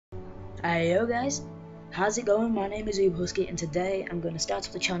Heyo guys, how's it going? My name is Husky and today I'm going to start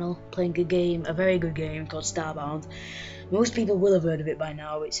off the channel playing a game, a very good game called Starbound. Most people will have heard of it by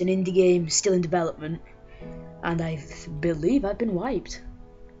now. It's an indie game still in development and I believe I've been wiped.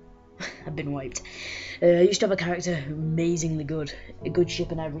 I've been wiped. I used to have a character amazingly good, a good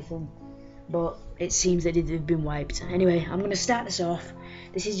ship and everything, but it seems that they've been wiped. Anyway, I'm going to start this off.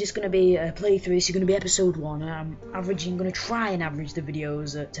 This is just going to be a playthrough. This is going to be episode 1. I'm going to try and average the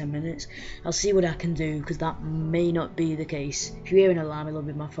videos at 10 minutes. I'll see what I can do, because that may not be the case. If you hear an alarm, it'll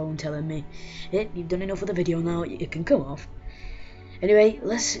be my phone telling me, hey, you've done enough of the video now, it can come off. Anyway,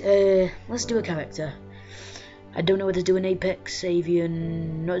 let's do a character. I don't know whether to do an Apex,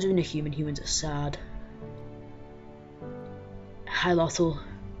 Avian, not doing a human, humans are sad. Hilotl.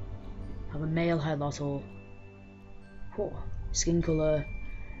 Have a male Hilotl. Oh, skin colour.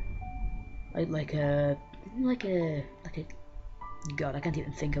 Like a God, I can't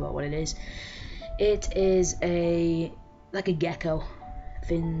even think about what it is. It is like a gecko.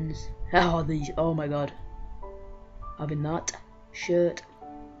 Fins. Oh my God. Having that shirt.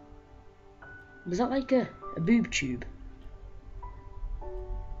 Was that like a boob tube?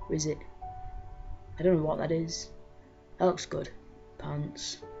 Or is it? I don't know what that is. That looks good.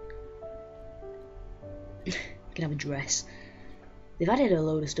 Pants. You can have a dress. They've added a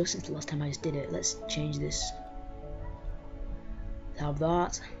load of stuff since the last time I just did it. Let's change this. Have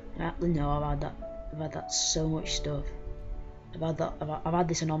that. No, I've had that so much stuff. I've had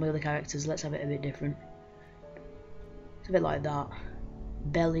this on all my other characters. Let's have it a bit different. It's a bit like that.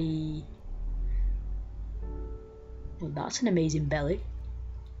 Belly. Well, that's an amazing belly.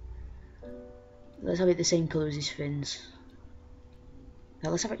 Let's have it the same colour as his fins.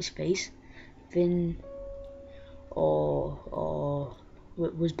 Now let's have it his face. Fin. Or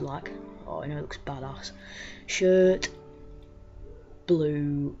was black. Oh, I know it looks badass. Shirt.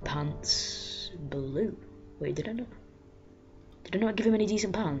 Blue. Pants. Blue. Wait, did I not give him any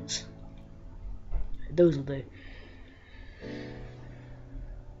decent pants? Those will do.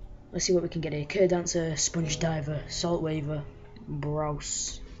 Let's see what we can get here. Cur dancer, sponge diver, salt waver,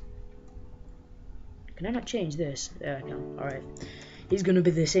 browse. Can I not change this? There I can. Alright. He's gonna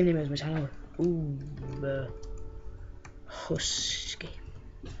be the same name as my channel. Ooh, Husky.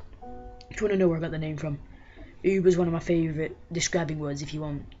 If you want to know where I got the name from, Oob is one of my favourite describing words if you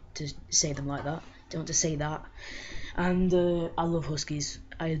want to say them like that. Don't want to say that. And I love Huskies.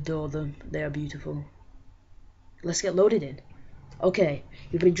 I adore them. They are beautiful. Let's get loaded in. Okay,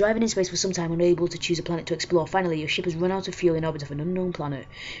 you've been driving in space for some time, unable to choose a planet to explore. Finally, your ship has run out of fuel in orbit of an unknown planet,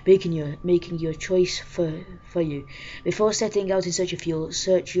 making your choice for you. Before setting out in search of fuel,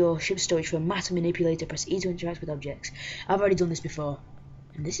 search your ship's storage for a matter manipulator. Press E to interact with objects. I've already done this before,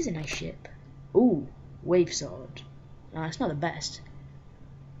 and this is a nice ship. Ooh, wave sword. Nah, it's not the best.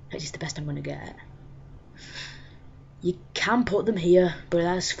 It's just the best I'm gonna get. You can put them here, but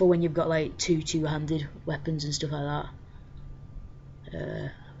that's for when you've got like two-handed weapons and stuff like that.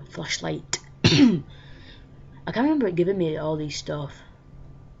 A flashlight. I can't remember it giving me all these stuff.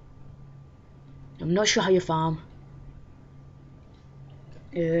 I'm not sure how you farm.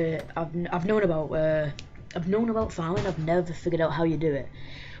 I've known about farming. I've never figured out how you do it.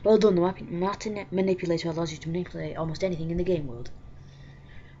 Well done. The matter manipulator allows you to manipulate almost anything in the game world.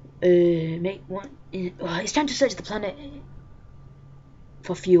 It's time to search the planet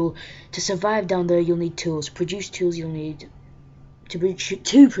for fuel. To survive down there, you'll need tools. To produce tools, you'll need. Make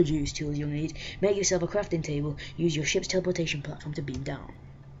yourself a crafting table. Use your ship's teleportation platform to beam down.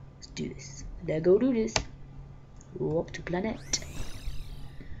 Let's do this. There, go do this. Go up to planet.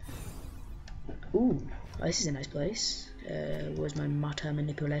 Ooh, this is a nice place. Where's my matter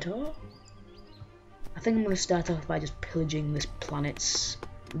manipulator? I think I'm going to start off by just pillaging this planet's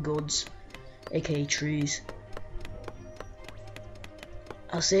goods, aka trees.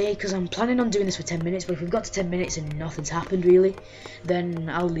 I'll say, because I'm planning on doing this for 10 minutes, but if we've got to 10 minutes and nothing's happened really, then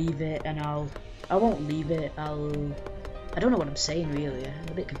I'll leave it, and I won't leave it, I don't know what I'm saying really, I'm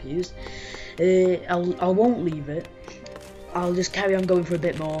a bit confused. I won't leave it, I'll just carry on going for a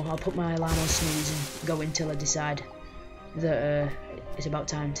bit more. I'll put my alarm on snooze and go until I decide that it's about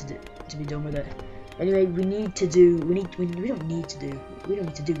time to be done with it. Anyway, we need to make a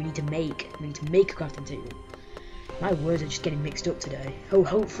crafting table. My words are just getting mixed up today.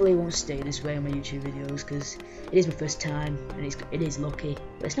 Hopefully it won't stay this way on my YouTube videos, because it is my first time, and it is lucky.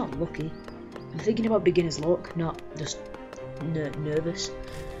 But it's not lucky. I'm thinking about beginner's luck, not just nervous.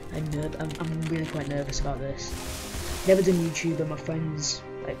 I'm really quite nervous about this. Never done YouTube, and my friends,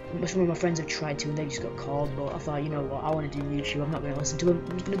 some of my friends have tried to, and they just got called. But I thought, you know what, I want to do YouTube. I'm not going to listen to them.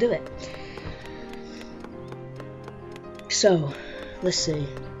 I'm just going to do it. So, let's see.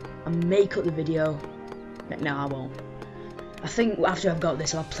 I may cut the video. No, I won't. I think after I've got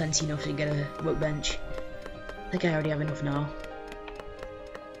this, I'll have plenty enough to get a workbench. I think I already have enough now.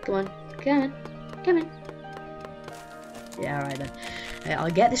 Come on, come on, come on. Yeah, alright then.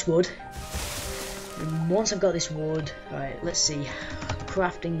 I'll get this wood. And once I've got this wood, alright, let's see.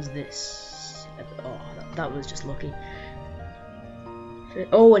 Crafting's this. Oh, that was just lucky.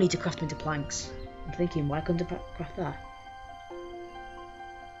 Oh, I need to craft them into planks. I'm thinking, why couldn't I craft that?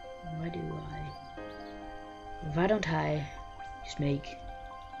 Why do I? Why don't I just make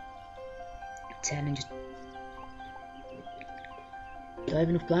 10 and just... Do I have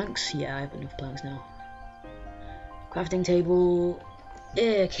enough planks? Yeah, I have enough planks now. Crafting table.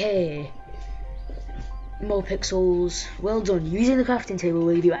 Okay. More pixels. Well done. Using the crafting table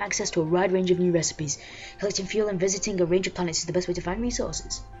will give you access to a wide range of new recipes. Collecting fuel and visiting a range of planets is the best way to find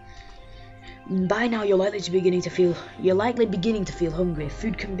resources. By now, you're likely beginning to feel hungry.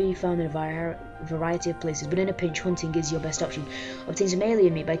 Food can be found in a variety of places, but in a pinch, hunting is your best option. Obtain some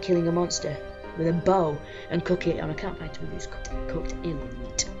alien meat by killing a monster with a bow and cook it on a campfire to produce cooked alien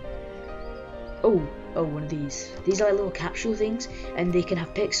meat. Oh, one of these. These are like little capsule things, and they can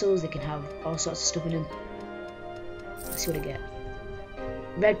have pixels. They can have all sorts of stuff in them. Let's see what I get.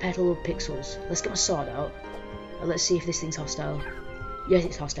 Red petal pixels. Let's get my sword out. Let's see if this thing's hostile. Yes,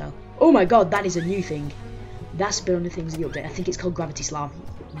 it's hostile. Oh my god, that is a new thing. That's been on the things in the update. I think it's called Gravity Slam.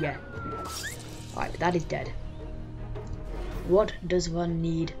 Yeah. Alright, that is dead. What does one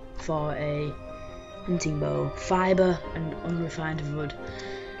need for a hunting bow? Fiber and unrefined wood.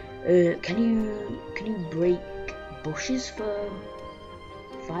 Can you break bushes for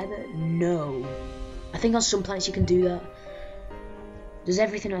fiber? No. I think on some planets you can do that. Does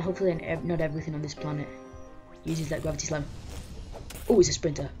everything, hopefully not everything on this planet uses that Gravity Slam. Oh, it's a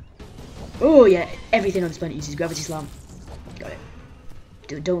sprinter. Oh yeah, everything on this planet uses Gravity Slam. Got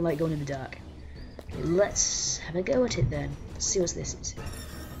it. Don't like going in the dark. Okay, let's have a go at it then. Let's see what this is.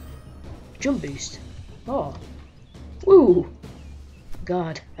 Jump boost. Oh. Woo.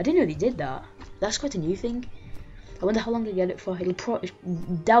 God, I didn't know they did that. That's quite a new thing. I wonder how long I get it for.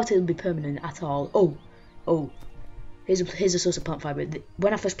 Doubt it'll be permanent at all. Oh. Here's a source of plant fiber.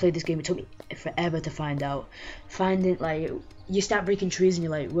 When I first played this game, it took me forever to find out. Finding, like, you start breaking trees and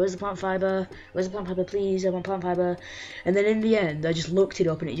you're like, where's the plant fiber? Where's the plant fiber, please? I want plant fiber. And then in the end, I just looked it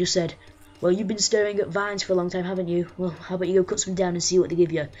up and it just said, well, you've been staring at vines for a long time, haven't you? Well, how about you go cut some down and see what they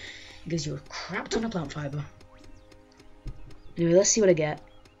give you? It gives you a crap ton of plant fiber. Anyway, let's see what I get.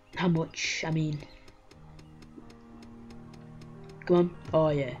 How much? I mean, come on. Oh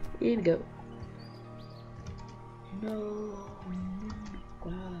yeah, here we go. No.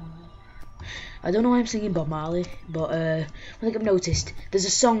 I don't know why I'm singing Bob Marley, but I think I've noticed there's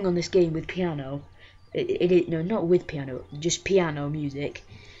a song on this game with piano. No, not with piano, just piano music,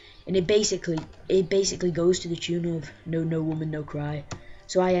 and it basically goes to the tune of No Woman No Cry.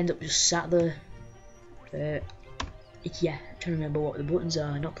 So I end up just sat there. Yeah, I'm trying to remember what the buttons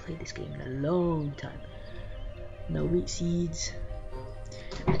are. I've not played this game in a long time. No wheat seeds.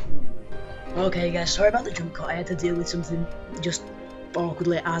 Okay guys, sorry about the jump cut. I had to deal with something just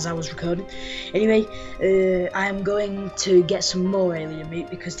awkwardly as I was recording. Anyway, I am going to get some more alien meat,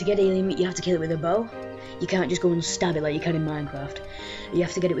 because to get alien meat you have to kill it with a bow. You can't just go and stab it like you can in Minecraft. You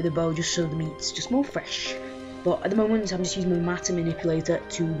have to get it with a bow just so the meat's just more fresh. But at the moment I'm just using my matter manipulator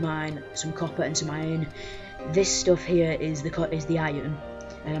to mine some copper and some iron. This stuff here is the iron,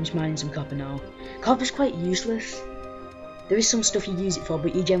 and I'm just mining some copper now. Copper's quite useless. There is some stuff you use it for,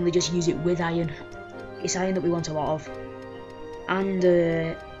 but you generally just use it with iron. It's iron that we want a lot of. And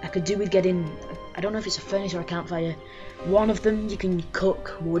I could do with getting, I don't know if it's a furnace or a campfire. One of them you can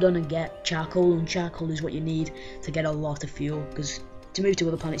cook wood on and get charcoal, and charcoal is what you need to get a lot of fuel, because to move to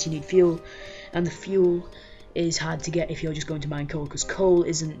other planets you need fuel, and the fuel is hard to get if you're just going to mine coal, because coal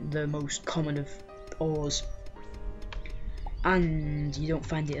isn't the most common of ores. And you don't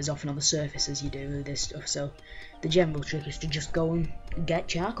find it as often on the surface as you do with this stuff, so the general trick is to just go and get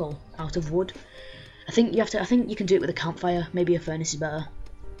charcoal out of wood. I think you can do it with a campfire. Maybe a furnace is better.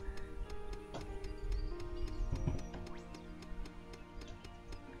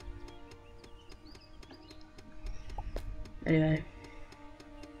 Anyway,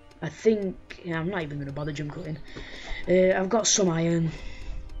 I think I'm not even going to bother jump cutting. I've got some iron.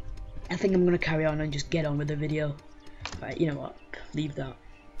 I think I'm going to carry on and just get on with the video. Right, you know what? Leave that.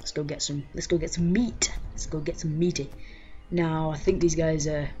 Let's go get some meat. Let's go get some meaty. Now I think these guys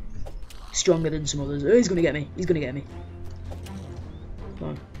are stronger than some others. Oh, he's gonna get me. He's gonna get me. Come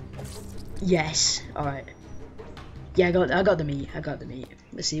on. Yes. All right. Yeah, I got the meat. I got the meat.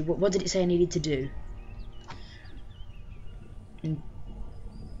 Let's see. What did it say I needed to do?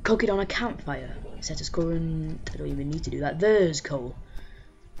 cook it on a campfire. Set as current. I don't even need to do that. There's coal.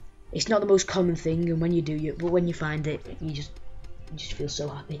 It's not the most common thing, and when you do, but when you find it, you just feel so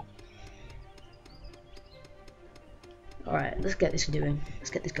happy. All right, let's get this doing. Let's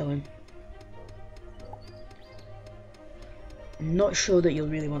get this going. I'm not sure that you'll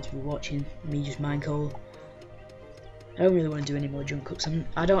really want to be watching me just mine coal. I don't really want to do any more jump cuts. I'm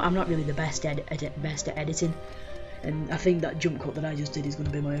not really the best at editing, and I think that jump cut that I just did is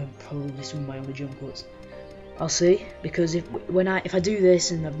going to be probably some of my only jump cuts. I'll see, because if I do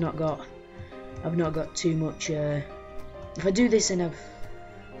this and I've not got too much. If I do this and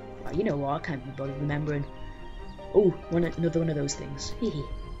you know what, I can't be bothered remembering. Oh, another one of those things.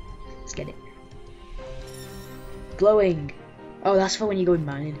 Let's get it. Glowing. Oh, that's for when you go in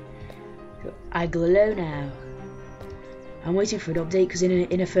mining. So, I glow now. I'm waiting for an update, because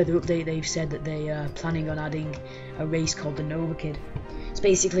in a further update they've said that they are planning on adding a race called the Nova Kid. It's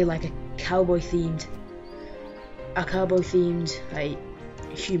basically like a cowboy themed like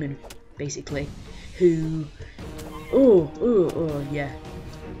human, basically, who yeah.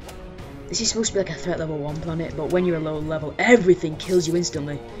 This is supposed to be like a threat level 1 planet, but when you're a low level, everything kills you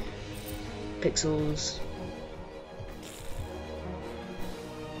instantly. Pixels.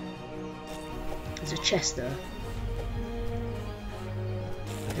 There's a chest there.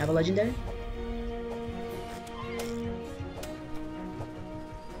 Can I have a legendary?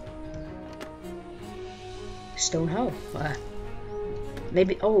 Stone hoe.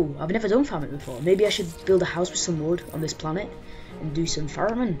 Maybe. Oh, I've never done farming before. Maybe I should build a house with some wood on this planet and do some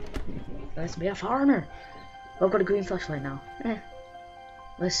farming. Let's be a farmer. Oh, I've got a green flashlight now.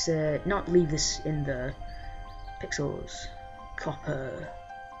 Let's not leave this in the pixels. Copper.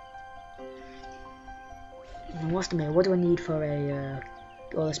 And what's the mail? What do I need for a?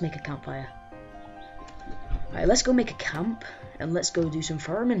 Oh, let's make a campfire. Alright, let's go make a camp and let's go do some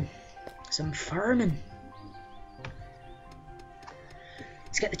farming.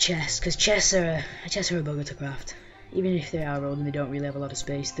 Let's get the chests, because chests are a bugger to craft. Even if they are old and they don't really have a lot of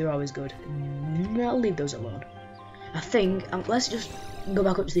space, they're always good. I'll leave those alone. I think, let's just go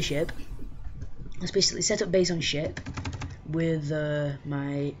back up to the ship. Let's basically set up base on ship with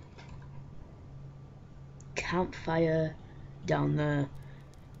my campfire down there.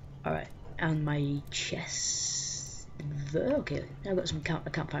 Alright, and my chest there. Okay, now I've got a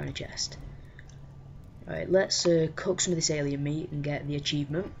campfire and a chest. Alright, let's cook some of this alien meat and get the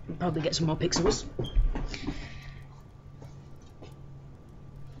achievement. And probably get some more pixels.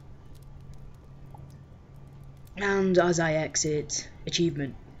 And as I exit,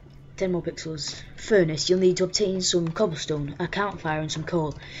 achievement. 10 more pixels. Furnace, you'll need to obtain some cobblestone, a campfire and some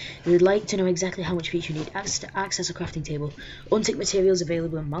coal. You would like to know exactly how much of each you need. Access a crafting table. Untick materials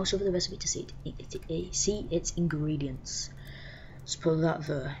available and mouse over the recipe to see its ingredients. Let's put that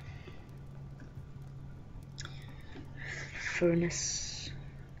there. Furnace.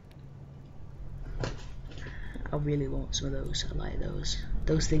 I really want some of those. I like those.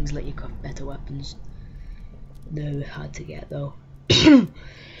 Those things let you craft better weapons. They're hard to get though.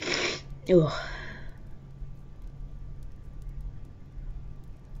 Oh.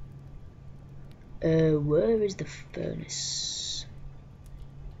 Where is the furnace?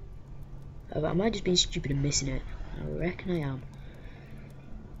 I might just be stupid and missing it. I reckon I am.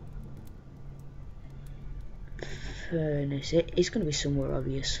 Furnace. It's going to be somewhere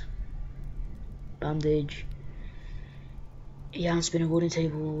obvious. Bandage. Yarn spinner, wooden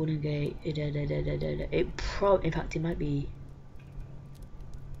table, wooden gate. In fact, it might be.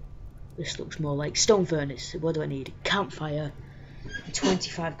 This looks more like stone furnace. What do I need? Campfire.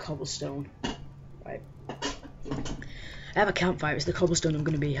 25 cobblestone. Right. I have a campfire. It's the cobblestone I'm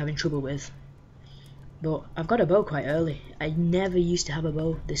going to be having trouble with. But I've got a bow quite early. I never used to have a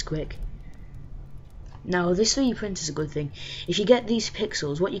bow this quick. Now this 3D printer is a good thing. If you get these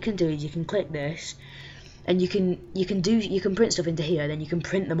pixels, what you can do is you can click this, and you can print stuff into here. Then you can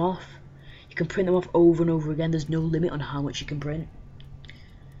print them off. You can print them off over and over again. There's no limit on how much you can print.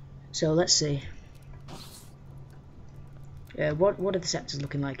 So let's see. What are the sectors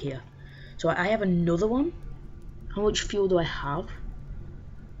looking like here? So I have another one. How much fuel do I have?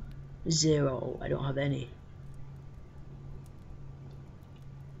 0. I don't have any.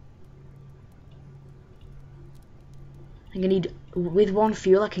 I'm gonna need, with 1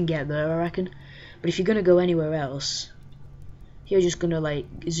 fuel I can get there, I reckon. But if you're gonna go anywhere else, you're just gonna like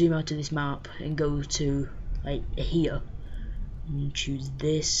zoom out to this map and go to like here and choose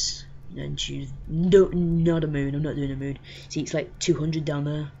this and choose not a moon. I'm not doing a moon. See, it's like 200 down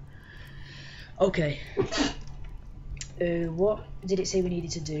there. Okay. What did it say we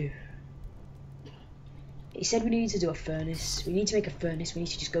needed to do? He said we need to do a furnace. We need to make a furnace. We need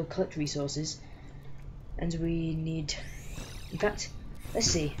to just go collect resources. And we need... In fact, let's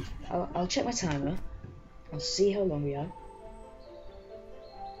see. I'll check my timer. I'll see how long we are.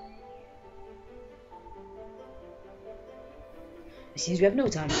 It seems we have no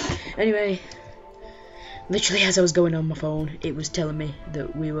time. Anyway, literally as I was going on my phone, it was telling me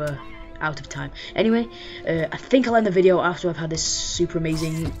that we were out of time. Anyway, I think I'll end the video after I've had this super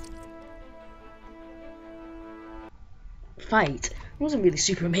amazing fight. It wasn't really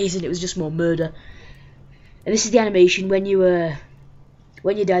super amazing, it was just more murder. And this is the animation when you die.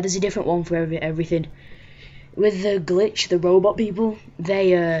 There's a different one for everything. With the glitch, the robot people,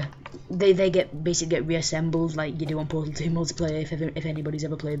 they basically get reassembled like you do on Portal 2 multiplayer, if anybody's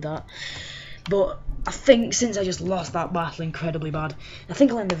ever played that. But I think since I just lost that battle incredibly bad, I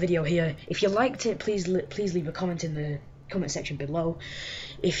think I'll end the video here. If you liked it, please leave a comment in the comment section below.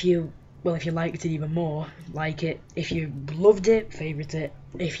 If you liked it even more, like it. If you loved it, favourite it.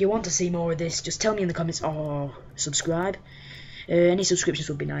 If you want to see more of this, just tell me in the comments or subscribe. Any subscriptions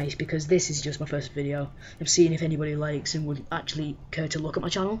would be nice, because this is just my first video. I'm seeing if anybody likes and would actually care to look at my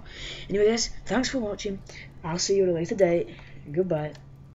channel. Anyway guys, thanks for watching. I'll see you at a later date. Goodbye.